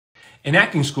In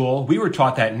acting school, we were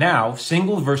taught that now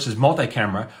single versus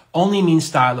multi-camera only means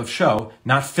style of show,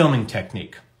 not filming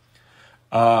technique.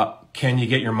 Can you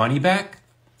get your money back?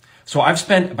 So I've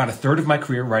spent about a third of my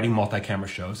career writing multi-camera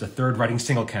shows, a third writing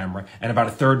single camera, and about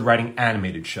a third writing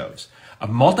animated shows. A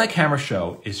multi-camera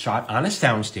show is shot on a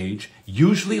soundstage,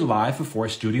 usually live before a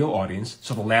studio audience,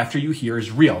 so the laughter you hear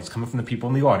is real. It's coming from the people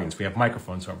in the audience. We have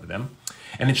microphones over them.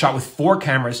 And it's shot with 4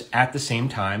 cameras at the same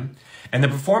time. And the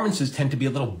performances tend to be a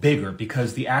little bigger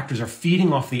because the actors are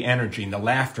feeding off the energy and the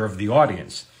laughter of the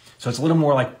audience. So it's a little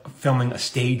more like filming a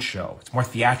stage show. It's more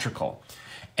theatrical.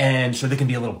 And so they can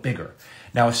be a little bigger.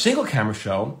 Now, a single camera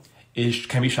show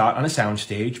can be shot on a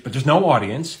soundstage, but there's no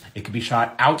audience. It could be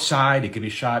shot outside. It could be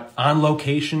shot on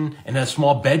location in a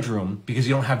small bedroom because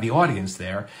you don't have the audience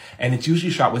there. And it's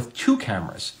usually shot with 2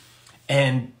 cameras.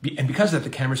 And because of that,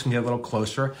 the cameras can get a little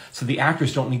closer, so the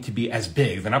actors don't need to be as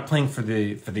big. They're not playing for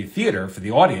the theater, for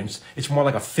the audience. It's more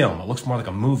like a film. It looks more like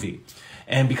a movie.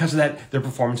 And because of that, their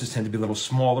performances tend to be a little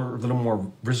smaller, a little more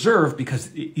reserved because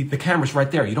the camera's right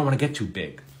there. You don't want to get too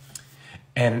big.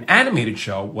 And an animated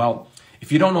show, well,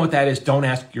 if you don't know what that is, don't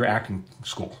ask your acting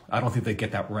school. I don't think they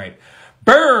get that right.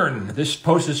 Burn! This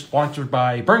post is sponsored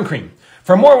by Burn Cream.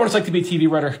 For more on what it's like to be a TV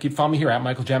writer, keep following me here at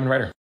Michael Jamin Writer.